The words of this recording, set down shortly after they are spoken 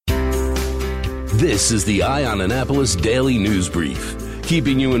This is the Eye on Annapolis Daily News Brief,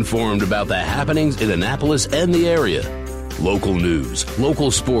 keeping you informed about the happenings in Annapolis and the area. Local news,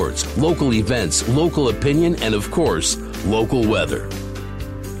 local sports, local events, local opinion, and of course, local weather.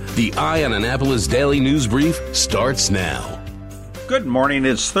 The Eye on Annapolis Daily News Brief starts now. Good morning.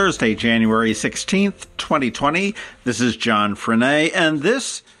 It's Thursday, January 16th, 2020. This is John Frenaye, and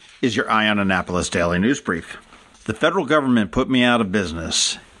this is your Eye on Annapolis Daily News Brief. The federal government put me out of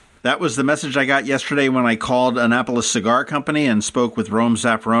business. That was the message I got yesterday when I called Annapolis Cigar Company and spoke with Rome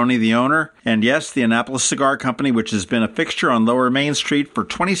Zaffaroni, the owner. And yes, the Annapolis Cigar Company, which has been a fixture on Lower Main Street for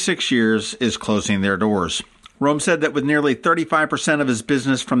 26 years, is closing their doors. Rome said that with nearly 35% of his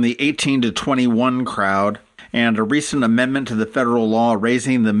business from the 18 to 21 crowd, and a recent amendment to the federal law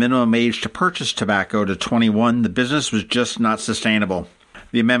raising the minimum age to purchase tobacco to 21, the business was just not sustainable.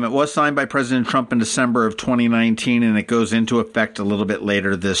 The amendment was signed by President Trump in December of 2019, and it goes into effect a little bit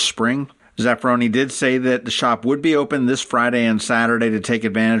later this spring. Zaffaroni did say that the shop would be open this Friday and Saturday to take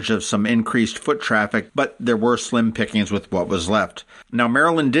advantage of some increased foot traffic, but there were slim pickings with what was left. Now,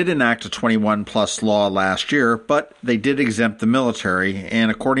 Maryland did enact a 21-plus law last year, but they did exempt the military,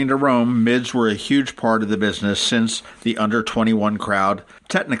 and according to Rome, mids were a huge part of the business since the under-21 crowd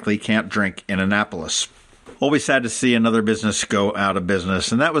technically can't drink in Annapolis. Always sad to see another business go out of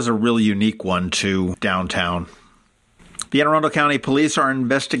business, and that was a really unique one to downtown. The Anne Arundel County Police are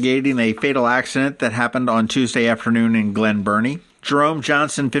investigating a fatal accident that happened on Tuesday afternoon in Glen Burnie. Jerome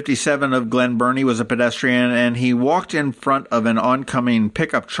Johnson, 57, of Glen Burnie, was a pedestrian, and he walked in front of an oncoming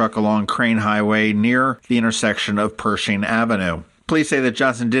pickup truck along Crane Highway near the intersection of Pershing Avenue. Police say that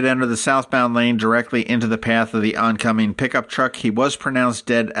Johnson did enter the southbound lane directly into the path of the oncoming pickup truck. He was pronounced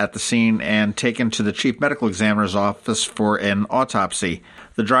dead at the scene and taken to the chief medical examiner's office for an autopsy.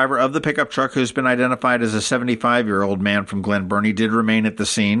 The driver of the pickup truck, who's been identified as a 75-year-old man from Glen Burnie, did remain at the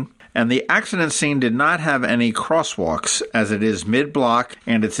scene. And the accident scene did not have any crosswalks, as it is mid-block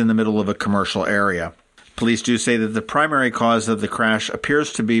and it's in the middle of a commercial area. Police do say that the primary cause of the crash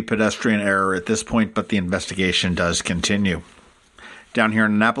appears to be pedestrian error at this point, but the investigation does continue. Down here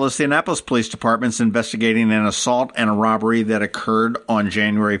in Annapolis, the Annapolis Police Department is investigating an assault and a robbery that occurred on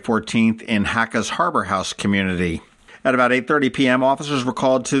January 14th in Hacka's Harbor House community. At about 8:30 p.m., officers were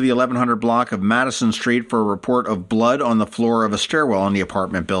called to the 1100 block of Madison Street for a report of blood on the floor of a stairwell in the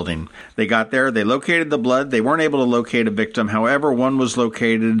apartment building. They got there, they located the blood. They weren't able to locate a victim. However, one was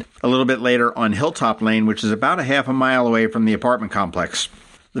located a little bit later on Hilltop Lane, which is about a half a mile away from the apartment complex.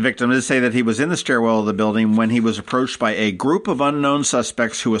 The victim did say that he was in the stairwell of the building when he was approached by a group of unknown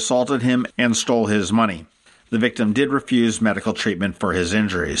suspects who assaulted him and stole his money. The victim did refuse medical treatment for his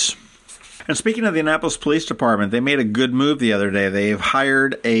injuries. And speaking of the Annapolis Police Department, they made a good move the other day. They've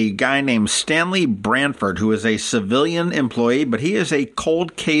hired a guy named Stanley Branford, who is a civilian employee, but he is a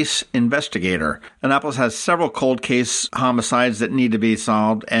cold case investigator. Annapolis has several cold case homicides that need to be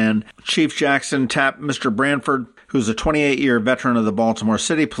solved, and Chief Jackson tapped Mr. Branford, who's a 28-year veteran of the Baltimore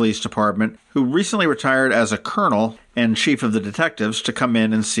City Police Department, who recently retired as a colonel and chief of the detectives, to come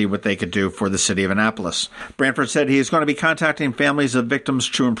in and see what they could do for the city of Annapolis. Branford said he is going to be contacting families of victims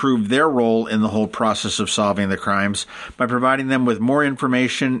to improve their role in the whole process of solving the crimes by providing them with more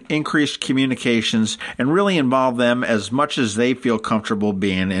information, increased communications, and really involve them as much as they feel comfortable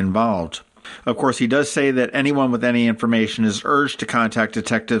being involved. Of course, he does say that anyone with any information is urged to contact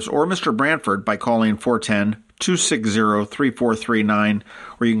detectives or Mr. Branford by calling 410-260-3439,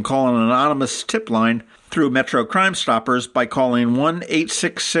 or you can call an anonymous tip line through Metro Crime Stoppers by calling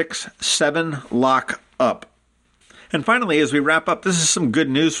 1-866-7-LOCK-UP. And finally, as we wrap up, this is some good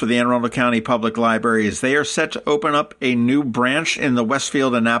news for the Anne Arundel County Public Libraries. They are set to open up a new branch in the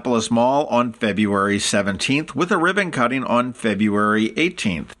Westfield Annapolis Mall on February 17th with a ribbon cutting on February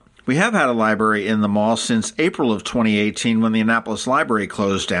 18th. We have had a library in the mall since April of 2018 when the Annapolis Library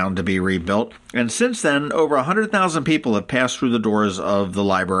closed down to be rebuilt. And since then, over 100,000 people have passed through the doors of the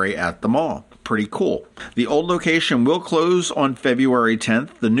library at the mall. Pretty cool. The old location will close on February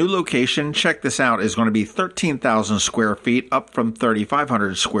 10th. The new location, check this out, is going to be 13,000 square feet, up from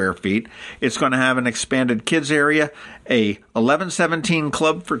 3,500 square feet. It's going to have an expanded kids area, a 1117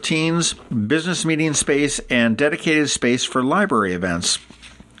 club for teens, business meeting space, and dedicated space for library events.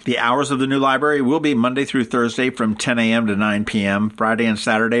 The hours of the new library will be Monday through Thursday from 10 a.m. to 9 p.m., Friday and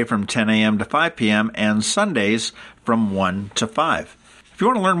Saturday from 10 a.m. to 5 p.m., and Sundays from 1 to 5. If you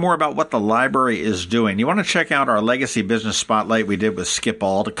want to learn more about what the library is doing, you want to check out our Legacy Business Spotlight we did with Skip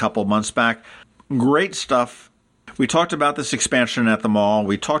Auld a couple months back. Great stuff. We talked about this expansion at the mall.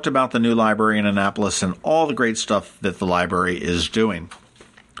 We talked about the new library in Annapolis and all the great stuff that the library is doing.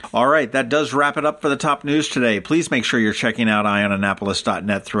 All right, that does wrap it up for the top news today. Please make sure you're checking out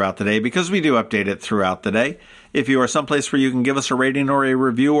eyeonannapolis.net throughout the day because we do update it throughout the day. If you are someplace where you can give us a rating or a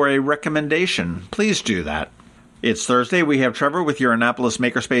review or a recommendation, please do that. It's Thursday. We have Trevor with your Annapolis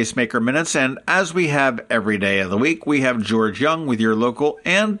Makerspace Maker Minutes, and as we have every day of the week, we have George Young with your local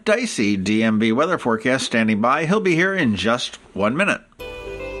and dicey DMV weather forecast standing by. He'll be here in just 1 minute.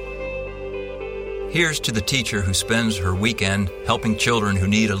 Here's to the teacher who spends her weekend helping children who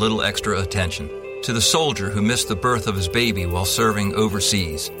need a little extra attention. To the soldier who missed the birth of his baby while serving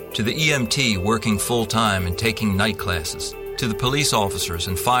overseas. To the EMT working full-time and taking night classes. To the police officers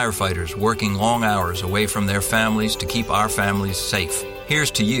and firefighters working long hours away from their families to keep our families safe.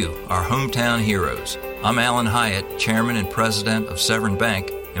 Here's to you, our hometown heroes. I'm Alan Hyatt, Chairman and President of Severn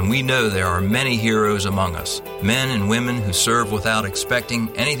Bank, and we know there are many heroes among us. Men and women who serve without expecting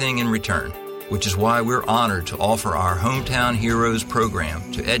anything in return. Which is why we're honored to offer our Hometown Heroes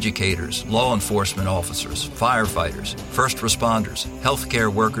program to educators, law enforcement officers, firefighters, first responders,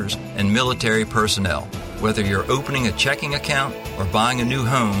 healthcare workers, and military personnel. Whether you're opening a checking account or buying a new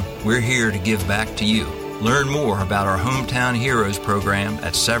home, we're here to give back to you. Learn more about our Hometown Heroes program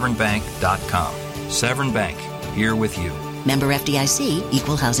at severnbank.com. Severn Bank, here with you. Member FDIC,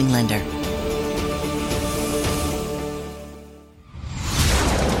 Equal Housing Lender.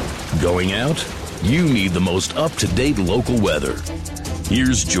 Going out? You need the most up-to-date local weather.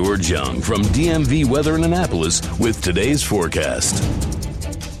 Here's George Young from DMV Weather in Annapolis with today's forecast.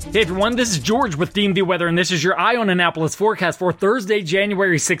 Hey everyone, this is George with DMV Weather, and this is your Eye on Annapolis forecast for Thursday,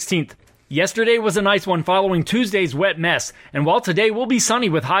 January 16th. Yesterday was a nice one following Tuesday's wet mess, and while today will be sunny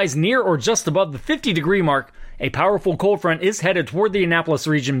with highs near or just above the 50-degree mark, a powerful cold front is headed toward the Annapolis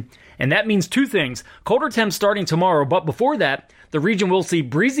region, and that means two things. Colder temps starting tomorrow, but before that, the region will see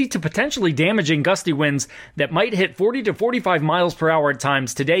breezy to potentially damaging gusty winds that might hit 40 to 45 miles per hour at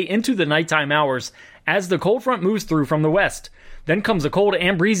times today into the nighttime hours as the cold front moves through from the west. Then comes a cold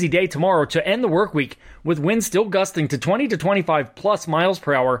and breezy day tomorrow to end the work week, with winds still gusting to 20 to 25 plus miles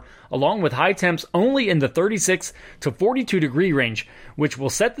per hour, along with high temps only in the 36 to 42 degree range, which will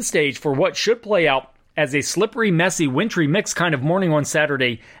set the stage for what should play out as a slippery, messy, wintry mix kind of morning on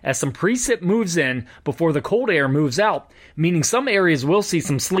Saturday as some precip moves in before the cold air moves out, meaning some areas will see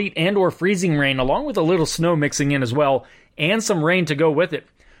some sleet and or freezing rain along with a little snow mixing in as well, and some rain to go with it.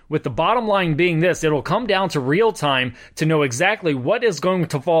 With the bottom line being this, it'll come down to real time to know exactly what is going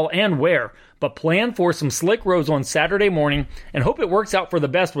to fall and where, but plan for some slick roads on Saturday morning and hope it works out for the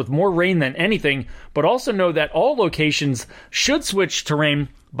best with more rain than anything, but also know that all locations should switch to rain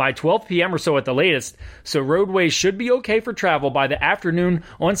by 12 p.m. or so at the latest, so roadways should be okay for travel by the afternoon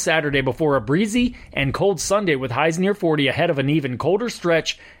on Saturday before a breezy and cold Sunday with highs near 40 ahead of an even colder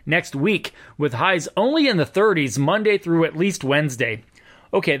stretch next week with highs only in the 30s Monday through at least Wednesday.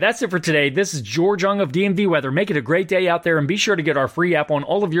 Okay, that's it for today. This is George Young of DMV Weather. Make it a great day out there, and be sure to get our free app on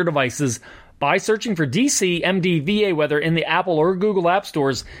all of your devices by searching for DCMDVA Weather in the Apple or Google App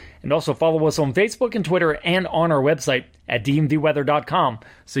Stores. And also follow us on Facebook and Twitter and on our website at dmvweather.com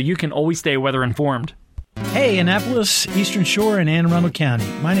so you can always stay weather informed. Hey, Annapolis, Eastern Shore, and Anne Arundel County.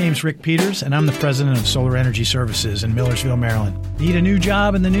 My name's Rick Peters, and I'm the president of Solar Energy Services in Millersville, Maryland. Need a new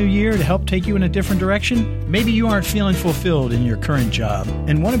job in the new year to help take you in a different direction? Maybe you aren't feeling fulfilled in your current job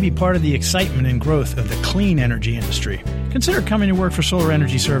and want to be part of the excitement and growth of the clean energy industry. Consider coming to work for Solar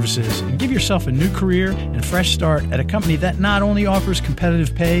Energy Services and give yourself a new career and fresh start at a company that not only offers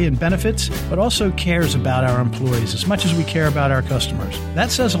competitive pay and benefits, but also cares about our employees as much as we care about our customers.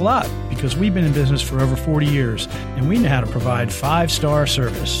 That says a lot because we've been in business for over 40 years, and we know how to provide 5-star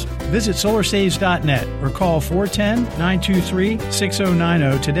service. Visit solarsaves.net or call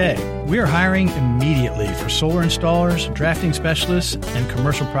 410-923-6090 today. We are hiring immediately for solar installers, drafting specialists, and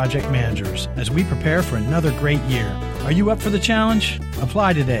commercial project managers as we prepare for another great year. Are you up for the challenge?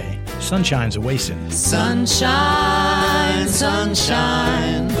 Apply today. Sunshine's a wasting. Sunshine,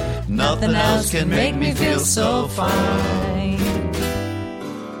 sunshine, nothing else can make me feel so fine.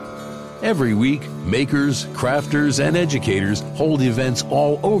 Every week, makers, crafters, and educators hold events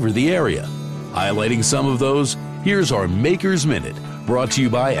all over the area. Highlighting some of those, here's our Maker's Minute, brought to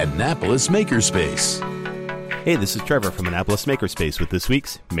you by Annapolis Makerspace. Hey, this is Trevor from Annapolis Makerspace with this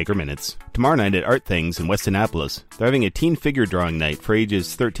week's Maker Minutes. Tomorrow night at Art Things in West Annapolis, they're having a teen figure drawing night for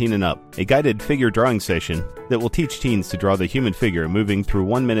ages 13 and up, a guided figure drawing session that will teach teens to draw the human figure moving through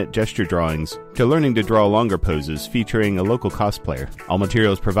 1-minute gesture drawings to learning to draw longer poses featuring a local cosplayer. All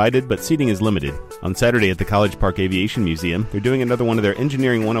materials provided, but seating is limited. On Saturday at the College Park Aviation Museum, they're doing another one of their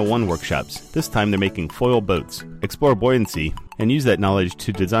Engineering 101 workshops. This time they're making foil boats. Explore buoyancy and use that knowledge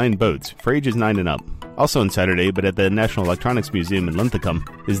to design boats for ages 9 and up. Also on Saturday, but at the National Electronics Museum in Linthicum,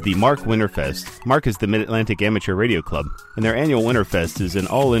 is the MARC Winterfest. MARC is the Mid-Atlantic Amateur Radio Club, and their annual Winterfest is an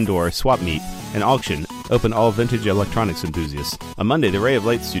all-indoor swap meet and auction open to all vintage electronics enthusiasts. On Monday, the Ray of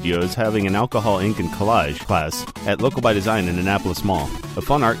Light Studio is having an alcohol, ink, and collage class at Local by Design in Annapolis Mall, a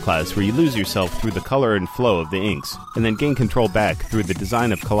fun art class where you lose yourself through the color and flow of the inks, and then gain control back through the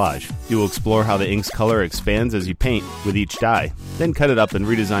design of collage. You will explore how the ink's color expands as you paint with each dye, then cut it up and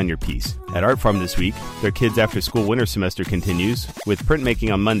redesign your piece. At Art Farm this week, their kids' after-school winter semester continues, with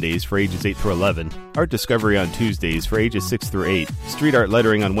printmaking on Mondays for ages 8 through 11, art discovery on Tuesdays for ages 6 through 8, street art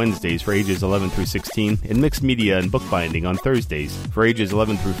lettering on Wednesdays for ages 11 through 16, and mixed media and bookbinding on Thursdays for ages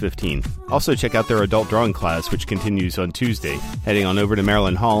 11 through 15. Also check out their adult drawing class, which continues on Tuesday. Heading on over to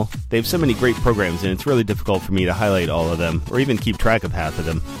Maryland Hall, they have so many great programs and it's really difficult for me to highlight all of them, or even keep track of half of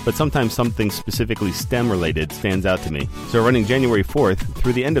them, but sometimes something specifically STEM related stands out to me. So running January 4th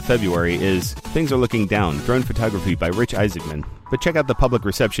through the end of February is Things Are Looking Down, Drone Photography by Rich Isaacman. But check out the public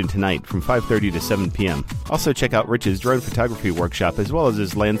reception tonight from 5:30 to 7 p.m. Also check out Rich's drone photography workshop as well as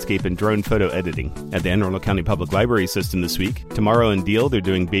his landscape and drone photo editing. At the Anne Arundel County Public Library System this week, tomorrow in Deal they're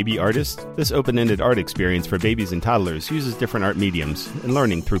doing Baby Artist. This open-ended art experience for babies and toddlers uses different art mediums and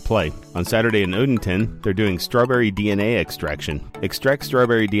learning through play. On Saturday in Odenton, they're doing Strawberry DNA Extraction. Extract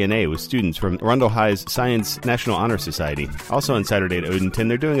strawberry DNA with students from Arundel High's Science National Honor Society. Also on Saturday at Odenton,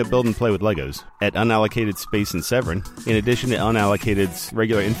 they're doing a build and play with Legos. At Unallocated Space in Severn, in addition to Unallocated's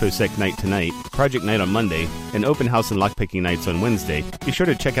regular InfoSec night tonight, Project Night on Monday, and Open House and Lockpicking nights on Wednesday, be sure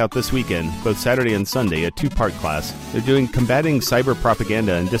to check out this weekend, both Saturday and Sunday, a two-part class. They're doing Combating Cyber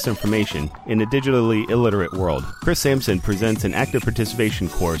Propaganda and Disinformation in a Digitally Illiterate World. Chris Sampson presents an active participation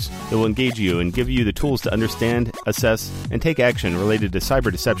course that will engage you and give you the tools to understand, assess, and take action related to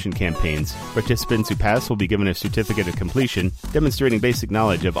cyber deception campaigns. Participants who pass will be given a certificate of completion demonstrating basic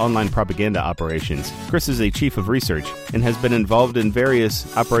knowledge of online propaganda operations. Chris is a chief of research and has been involved in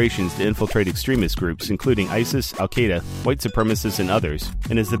various operations to infiltrate extremist groups, including ISIS, Al-Qaeda, white supremacists, and others,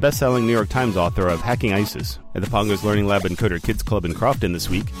 and is the best-selling New York Times author of Hacking ISIS. At the Pongos Learning Lab and Coder Kids Club in Crofton this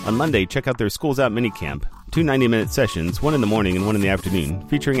week, on Monday, check out their Schools Out minicamp. 2 90-minute sessions, one in the morning and one in the afternoon,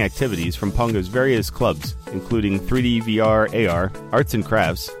 featuring activities from Pongo's various clubs, including 3D, VR, AR, Arts and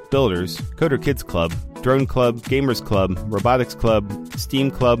Crafts, Builders, Coder Kids Club, Drone Club, Gamers Club, Robotics Club, Steam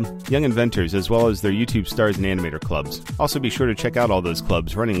Club, Young Inventors, as well as their YouTube Stars and Animator clubs. Also be sure to check out all those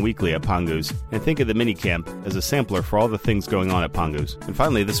clubs running weekly at Pongos, and think of the minicamp as a sampler for all the things going on at Pongos. And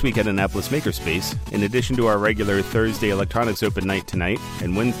finally, this week at Annapolis Makerspace, in addition to our regular Thursday Electronics Open Night tonight,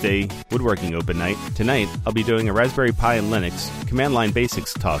 and Wednesday Woodworking Open Night, tonight I'll be doing a Raspberry Pi and Linux Command Line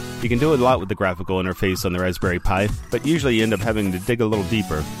Basics talk. You can do a lot with the graphical interface on the Raspberry Pi, but usually you end up having to dig a little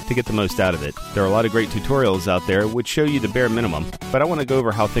deeper to get the most out of it. There are a lot of great tutorials out there which show you the bare minimum, but I want to go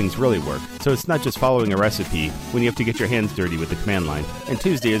over how things really work, so it's not just following a recipe when you have to get your hands dirty with the command line. And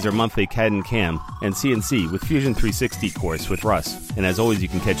Tuesday is our monthly CAD and CAM and CNC with Fusion 360 course with Russ. And as always, you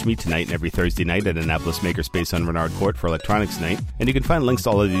can catch me tonight and every Thursday night at Annapolis Makerspace on Renard Court for Electronics Night, and you can find links to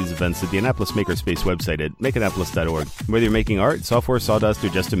all of these events at the Annapolis Makerspace website at makeannapolis.org. Whether you're making art, software, sawdust, or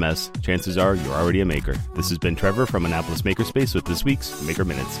just a mess, chances are you're already a maker. This has been Trevor from Annapolis Makerspace with this week's Maker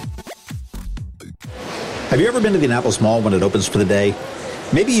Minutes. Have you ever been to the Annapolis Mall when it opens for the day?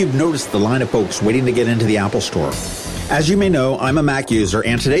 Maybe you've noticed the line of folks waiting to get into the Apple Store. As you may know, I'm a Mac user,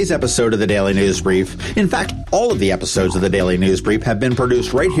 and today's episode of the Daily News Brief, in fact, all of the episodes of the Daily News Brief have been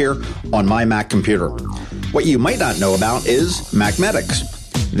produced right here on my Mac computer. What you might not know about is Macmedics.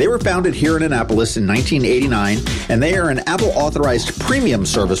 They were founded here in Annapolis in 1989, and they are an Apple-authorized premium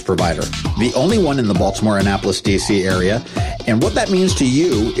service provider, the only one in the Baltimore-Annapolis, D.C. area. And what that means to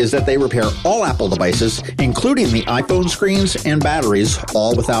you is that they repair all Apple devices, including the iPhone screens and batteries,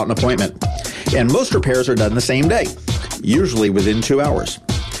 all without an appointment. And most repairs are done the same day, usually within 2 hours.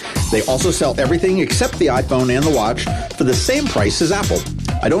 They also sell everything except the iPhone and the watch for the same price as Apple.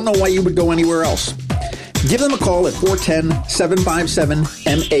 I don't know why you would go anywhere else. Give them a call at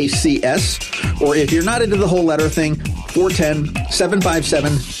 410-757-MACS, or if you're not into the whole letter thing,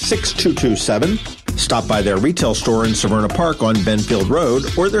 410-757-6227. Stop by their retail store in Severna Park on Benfield Road,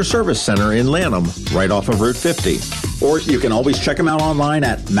 or their service center in Lanham, right off of Route 50. Or you can always check them out online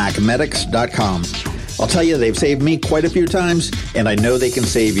at macmedics.com. I'll tell you, they've saved me quite a few times, and I know they can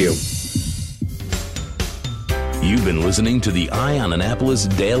save you. You've been listening to the Eye on Annapolis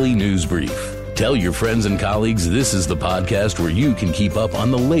Daily News Brief. Tell your friends and colleagues this is the podcast where you can keep up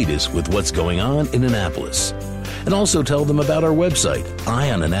on the latest with what's going on in Annapolis. And also tell them about our website,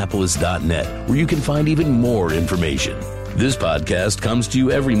 eyeonannapolis.net, where you can find even more information. This podcast comes to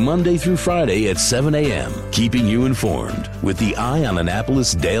you every Monday through Friday at 7 a.m., keeping you informed with the Eye on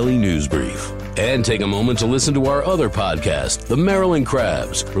Annapolis Daily News Brief. And take a moment to listen to our other podcast, The Maryland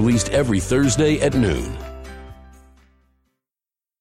Crabs, released every Thursday at noon.